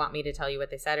 Do you want me to tell you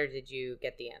what they said, or did you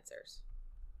get the answers?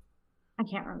 I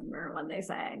can't remember what they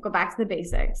say. Go back to the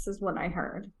basics is what I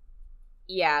heard.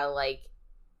 Yeah, like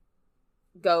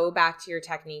go back to your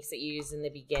techniques that you used in the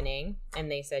beginning, and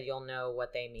they said you'll know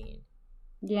what they mean.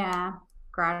 Yeah.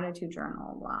 Gratitude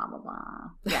journal, blah, blah, blah.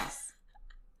 Yes.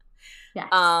 Yes.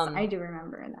 I do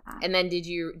remember that. And then do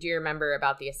you remember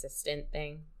about the assistant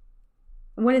thing?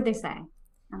 What did they say?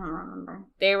 I don't remember.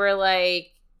 They were like,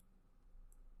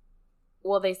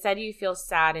 well, they said you feel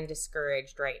sad and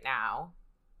discouraged right now,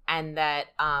 and that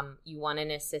you want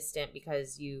an assistant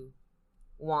because you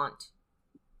want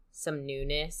some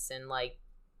newness and like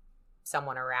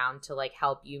someone around to like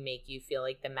help you, make you feel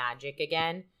like the magic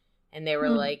again. And they were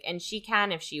like, and she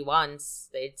can if she wants.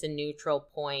 It's a neutral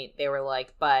point. They were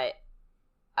like, but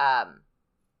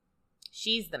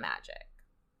she's the magic,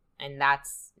 and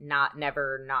that's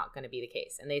never not going to be the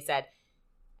case. And they said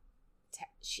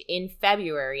in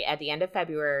February, at the end of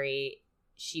February,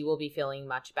 she will be feeling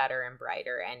much better and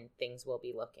brighter, and things will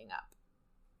be looking up.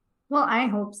 Well, I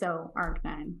hope so,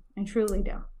 Arc9. I truly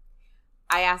do.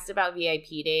 I asked about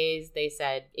VIP days. They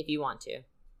said, if you want to.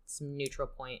 It's a neutral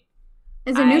point.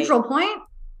 It's a neutral point?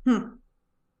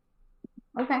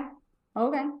 Okay.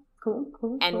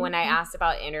 Cool. And when I asked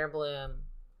about Inner Bloom,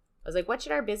 I was like, what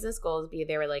should our business goals be?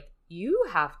 They were like, you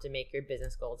have to make your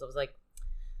business goals. I was like,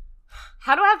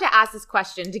 how do I have to ask this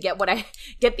question to get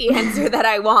the answer that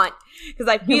I want? Because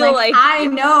I feel like I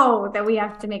know that we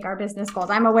have to make our business goals.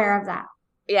 I'm aware of that.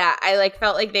 Yeah, I like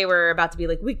felt like they were about to be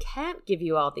like, we can't give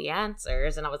you all the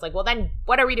answers. And I was like, well, then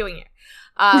what are we doing here?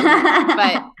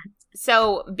 But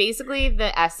so basically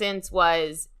the essence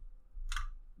was,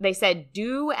 they said,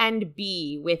 do and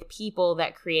be with people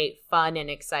that create fun and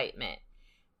excitement.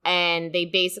 And they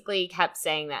basically kept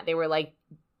saying that. They were like,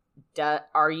 they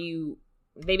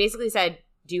basically said,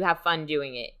 do you have fun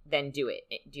doing it? Then do it.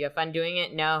 Do you have fun doing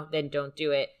it? No, then don't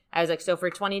do it. I was like, so for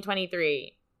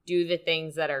 2023, do the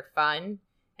things that are fun.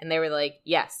 And they were like,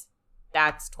 yes,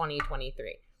 that's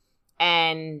 2023.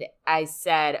 And I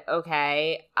said,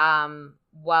 okay,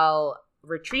 well,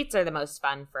 retreats are the most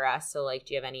fun for us. So like,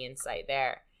 do you have any insight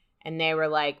there? And they were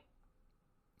like,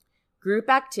 group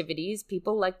activities.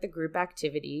 People like the group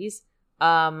activities.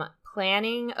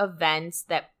 Planning events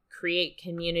that create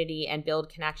community and build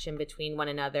connection between one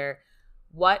another.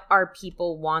 What are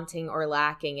people wanting or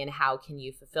lacking, and how can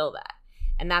you fulfill that?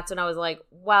 And that's when I was like,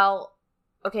 well,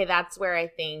 okay, that's where I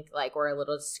think like we're a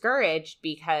little discouraged,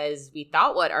 because we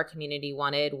thought what our community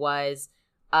wanted was,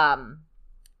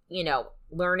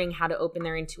 learning how to open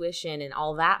their intuition and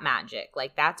all that magic.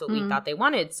 Like that's what we thought they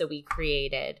wanted. So we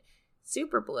created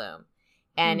Super Bloom.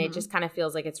 And it just kind of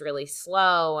feels like it's really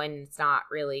slow and it's not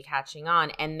really catching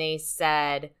on. And they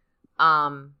said,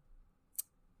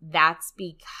 that's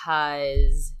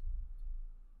because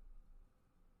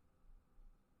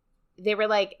they were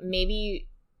like, maybe,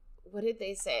 what did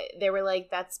they say? They were like,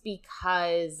 that's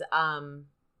because,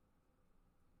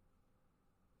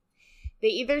 they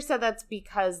either said that's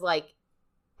because like,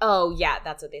 oh yeah,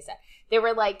 that's what they said. They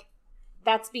were like,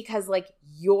 that's because like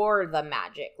you're the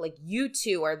magic. Like you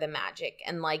two are the magic,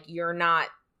 and like you're not,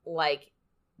 like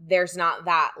there's not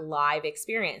that live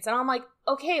experience. And I'm like,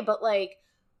 okay, but like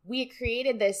we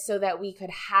created this so that we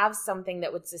could have something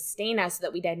that would sustain us, so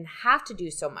that we didn't have to do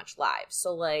so much live.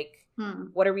 So like,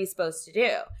 what are we supposed to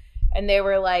do? And they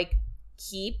were like,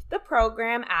 keep the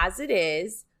program as it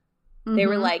is. They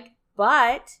were like,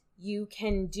 but you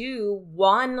can do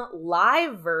one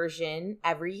live version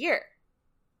every year.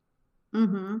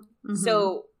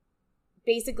 So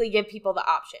basically give people the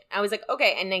option. I was like,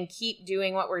 okay, and then keep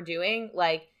doing what we're doing.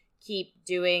 Like keep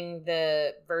doing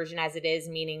the version as it is,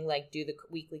 meaning like do the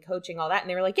weekly coaching, all that. And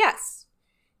they were like, yes,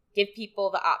 give people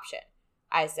the option.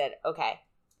 I said, okay.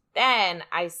 Then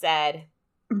I said,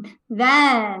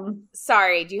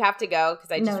 sorry, do you have to go?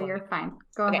 Because No, you're fine.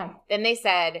 Go ahead. Then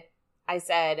I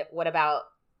said, what about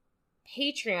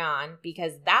Patreon?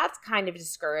 Because that's kind of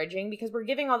discouraging, because we're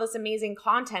giving all this amazing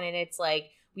content and it's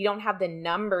like we don't have the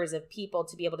numbers of people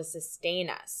to be able to sustain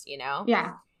us, you know?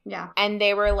 Yeah. And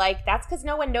they were like, that's because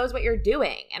no one knows what you're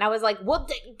doing. And I was like, well,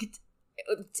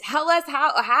 tell us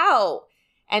how.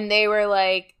 And they were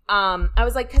like, I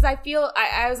was like, because I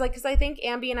think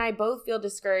Ambi and I both feel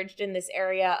discouraged in this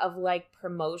area of like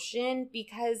promotion,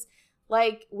 because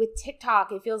like with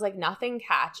TikTok, it feels like nothing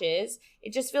catches.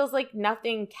 It just feels like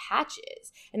nothing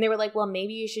catches. And they were like, well,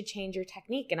 maybe you should change your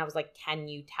technique. And I was like, can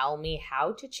you tell me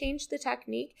how to change the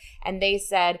technique? And they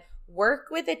said, work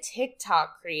with a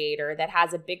TikTok creator that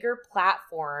has a bigger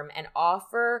platform and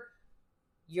offer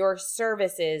your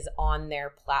services on their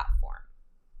platform.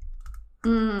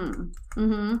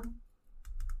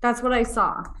 That's what I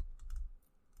saw.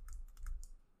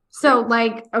 So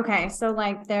like, okay, so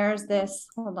like there's this,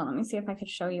 hold on, let me see if I could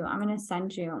show you. I'm going to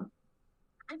send you.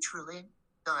 I truly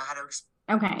don't know how to explain.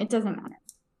 Okay, it doesn't matter.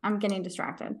 I'm getting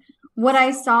distracted. What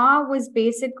I saw was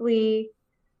basically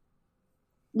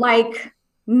like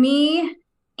me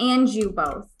and you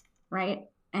both, right?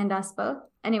 And us both.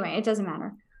 Anyway, it doesn't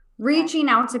matter. Reaching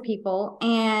out to people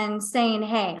and saying,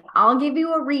 hey, I'll give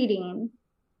you a reading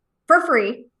for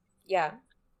free. Yeah.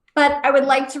 But I would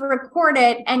like to record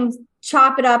it and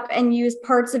chop it up and use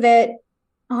parts of it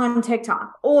on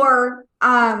TikTok. Or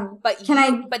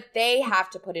but they have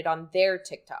to put it on their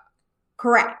TikTok.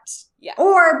 Correct. Yeah.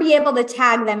 Or be able to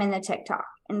tag them in the TikTok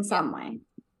in some way.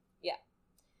 Yeah.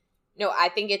 No, I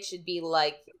think it should be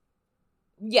like,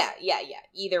 yeah.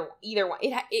 Either one.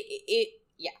 It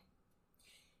yeah.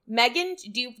 Megan,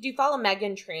 do you follow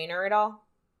Megan Trainor at all?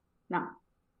 No.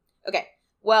 Okay.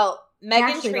 Well, Megan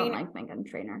I actually Trainor. Don't like Megan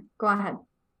Trainor. Go ahead.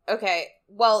 Okay.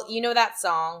 Well, you know that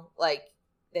song, like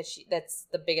that's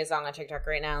the biggest song on TikTok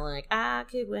right now. Like, I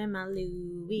could wear my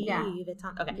Louis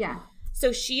Vuitton. Okay. Yeah.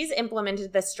 So she's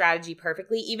implemented this strategy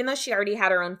perfectly, even though she already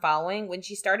had her own following. When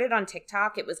she started on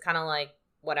TikTok, it was kind of like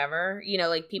whatever,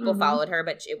 like people followed her,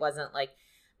 but it wasn't like.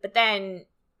 But then,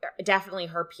 definitely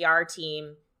her PR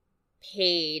team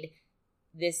paid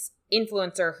this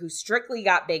influencer who strictly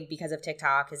got big because of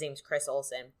TikTok. His name's Chris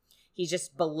Olsen. He's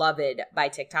just beloved by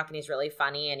TikTok, and he's really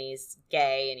funny, and he's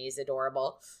gay, and he's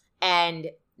adorable.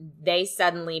 And they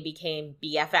suddenly became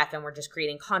BFF and were just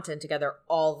creating content together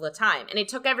all the time. And it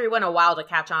took everyone a while to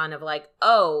catch on of like,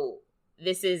 oh,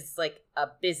 this is like a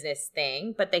business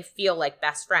thing, but they feel like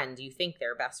best friends. You think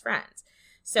they're best friends.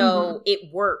 So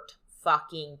it worked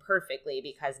fucking perfectly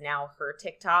because now her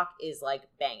TikTok is like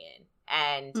banging.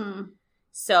 And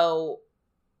so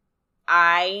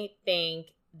I think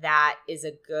that is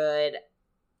a good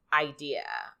idea.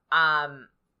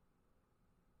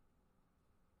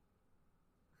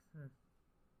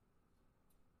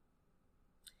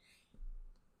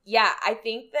 Yeah, I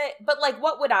think that, but like,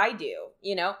 what would I do?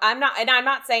 I'm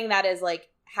not saying that as like,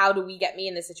 how do we get me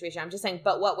in this situation? I'm just saying,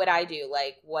 but what would I do?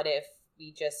 Like, what if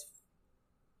we just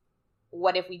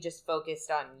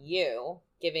focused on you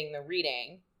giving the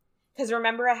reading? Because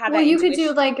remember, I had you could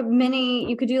do like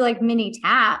mini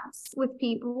taps with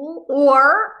people,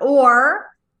 or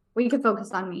we could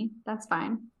focus on me. That's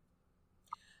fine.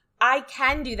 I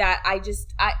can do that. I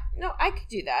could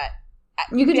do that.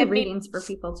 You could do readings for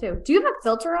people too. Do you have a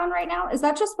filter on right now? Is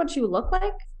that just what you look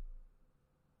like?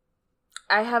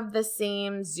 I have the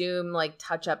same Zoom like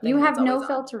touch up thing. You have no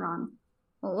filter on.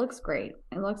 Well, it looks great.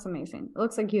 It looks amazing. It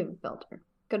looks like you have a filter.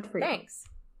 Good for you. Thanks.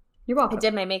 You're welcome. I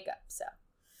did my makeup, so.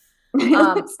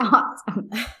 It's awesome.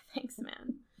 Thanks,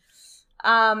 man.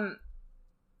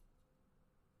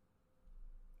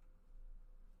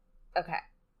 Okay.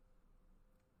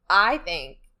 I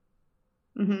think.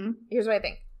 Here's what I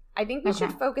think. I think we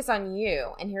should focus on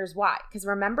you, and here's why. Because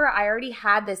remember, I already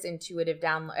had this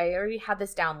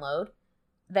download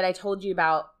that I told you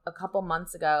about a couple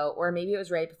months ago, or maybe it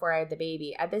was right before I had the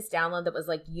baby. I had this download that was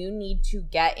like, you need to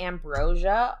get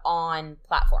Ambrosia on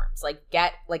platforms.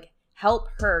 Help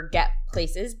her get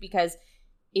places, because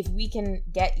if we can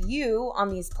get you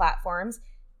on these platforms,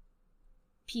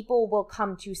 people will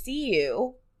come to see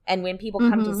you. And when people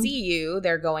come to see you,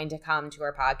 they're going to come to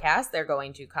our podcast. They're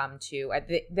going to come to,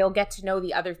 they'll get to know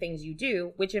the other things you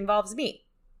do, which involves me.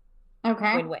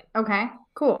 Okay. Win-win. Okay,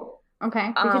 cool.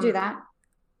 Okay, we could do that.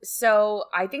 So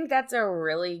I think that's a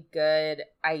really good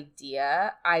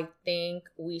idea. I think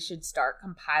we should start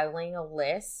compiling a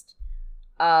list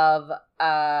of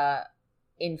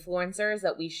influencers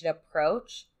that we should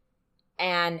approach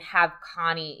and have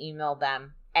Connie email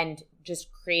them and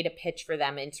just create a pitch for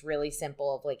them. It's really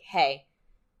simple of like, hey,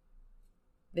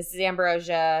 this is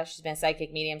Ambrosia. She's been a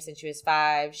psychic medium since she was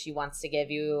 5. She wants to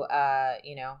give you,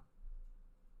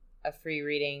 a free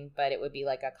reading, but it would be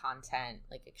like a content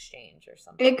like exchange or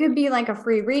something. It could be like a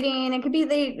free reading. It could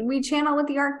be we channel with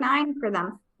the Arc9 for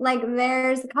them. Like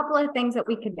there's a couple of things that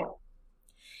we could do.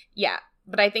 Yeah,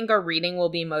 but I think a reading will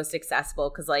be most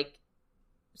accessible because like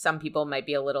some people might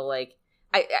be a little like,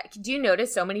 do you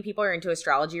notice so many people are into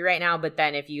astrology right now, but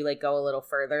then if you like go a little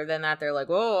further than that, they're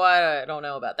like, oh, I don't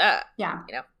know about that. Yeah.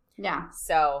 Yeah.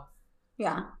 So.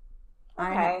 Yeah. Okay.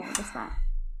 I noticed that.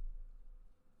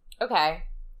 Okay.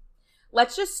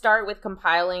 Let's just start with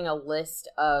compiling a list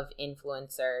of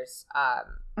influencers.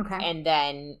 Okay. And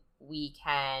then we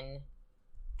can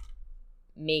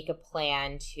make a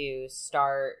plan to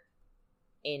start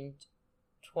in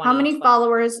 2020. How many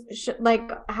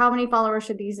followers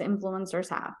should these influencers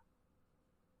have?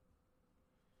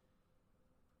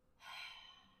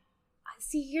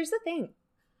 See, here's the thing.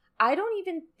 I don't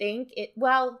even think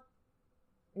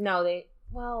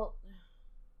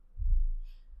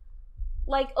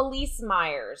like Elise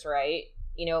Myers, right?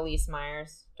 Elise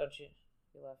Myers? Don't you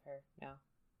love her? No.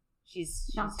 She's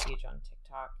huge on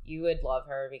TikTok. You would love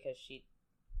her because she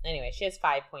has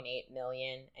 5.8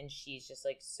 million and she's just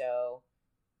like so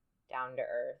down to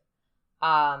earth.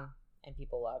 And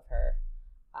people love her.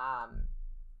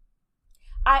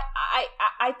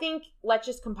 I think let's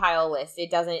just compile a list.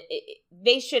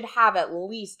 They should have at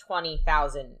least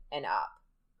 20,000 and up.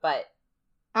 But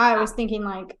I was thinking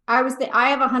I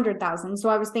have 100,000, so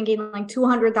I was thinking like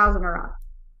 200,000 or up.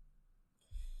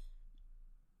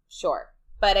 Sure.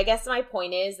 But I guess my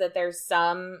point is that there's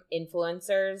some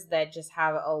influencers that just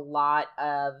have a lot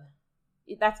of,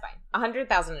 that's fine.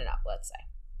 100,000 and up, let's say.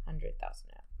 100,000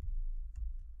 and up.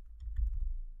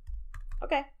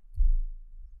 Okay.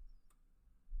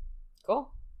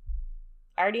 Cool.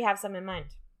 I already have some in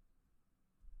mind.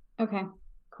 Okay,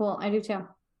 cool. I do too.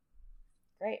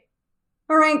 Great.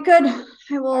 All right, good.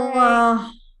 I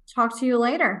will talk to you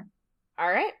later.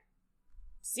 All right.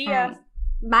 See ya.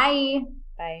 Right. Bye.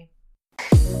 Bye.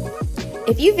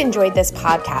 If you've enjoyed this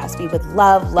podcast, we would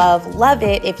love, love, love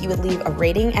it if you would leave a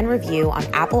rating and review on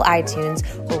Apple iTunes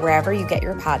or wherever you get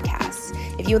your podcasts.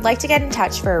 If you would like to get in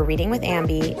touch for a reading with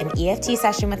Ambi, an EFT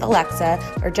session with Alexa,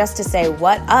 or just to say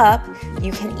what up,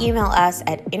 you can email us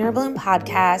at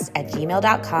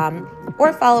innerbloom.podcast@gmail.com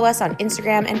or follow us on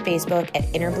Instagram and Facebook at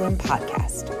Innerbloom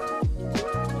Podcast.